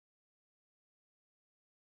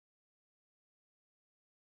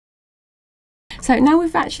So now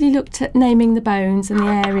we've actually looked at naming the bones and the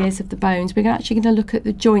areas of the bones, we're actually going to look at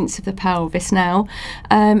the joints of the pelvis now.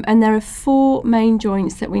 And there are 4 main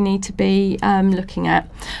joints that we need to be looking at.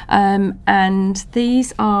 And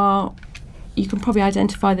these are, you can probably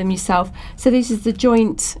identify them yourself. So this is the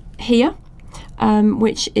joint here,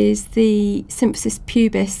 which is the symphysis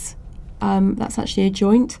pubis. That's actually a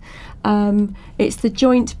joint. It's the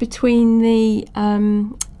joint between the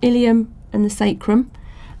ilium and the sacrum,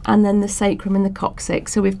 and then the sacrum and the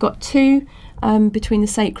coccyx. So we've got 2 between the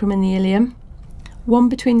sacrum and the ilium, 1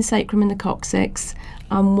 between the sacrum and the coccyx,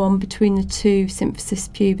 and 1 between the 2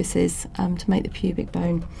 symphysis pubises to make the pubic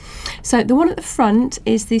bone. So the one at the front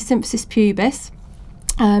is the symphysis pubis.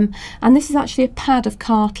 And this is actually a pad of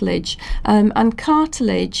cartilage, and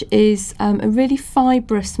cartilage is a really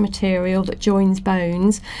fibrous material that joins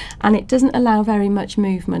bones, and it doesn't allow very much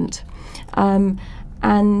movement.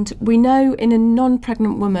 And we know in a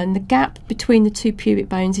non-pregnant woman the gap between the 2 pubic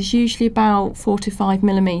bones is usually about 4 to 5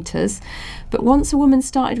 millimetres, but once a woman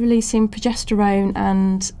started releasing progesterone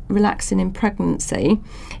and relaxing in pregnancy,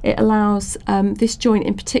 it allows this joint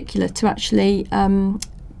in particular to actually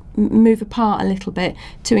move apart a little bit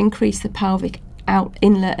to increase the pelvic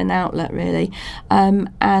inlet and outlet, really. Yeah,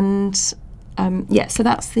 so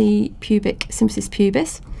that's the pubic symphysis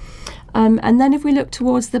pubis. And then if we look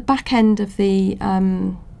towards the back end of the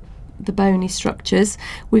bony structures,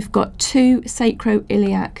 we've got 2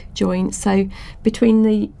 sacro-iliac joints. So between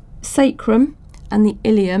the sacrum and the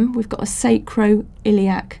ilium, we've got a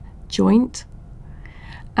sacro-iliac joint.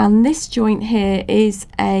 And this joint here is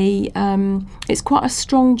it's quite a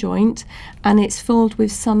strong joint, and it's filled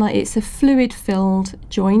with it's a fluid-filled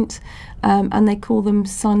joint, and they call them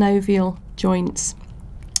synovial joints.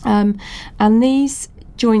 And these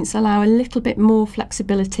joints allow a little bit more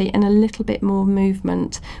flexibility and a little bit more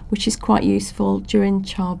movement, which is quite useful during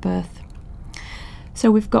childbirth.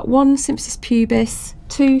 So we've got 1 symphysis pubis,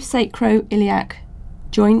 2 sacro-iliac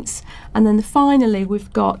joints, and then finally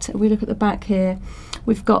we've got, if we look at the back here,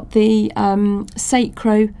 we've got the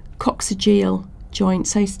sacrococcygeal joint,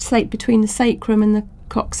 so between the sacrum and the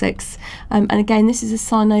coccyx, and again this is a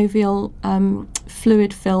synovial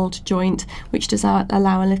fluid-filled joint, which does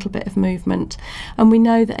allow a little bit of movement. And we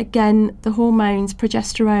know that again the hormones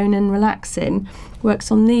progesterone and relaxin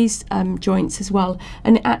works on these joints as well,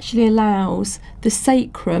 and it actually allows the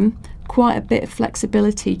sacrum quite a bit of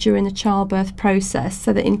flexibility during the childbirth process,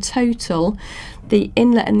 so that in total the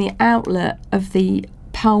inlet and the outlet of the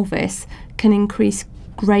pelvis can increase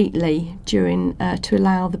greatly during to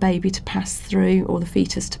allow the baby to pass through, or the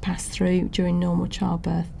fetus to pass through during normal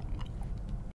childbirth.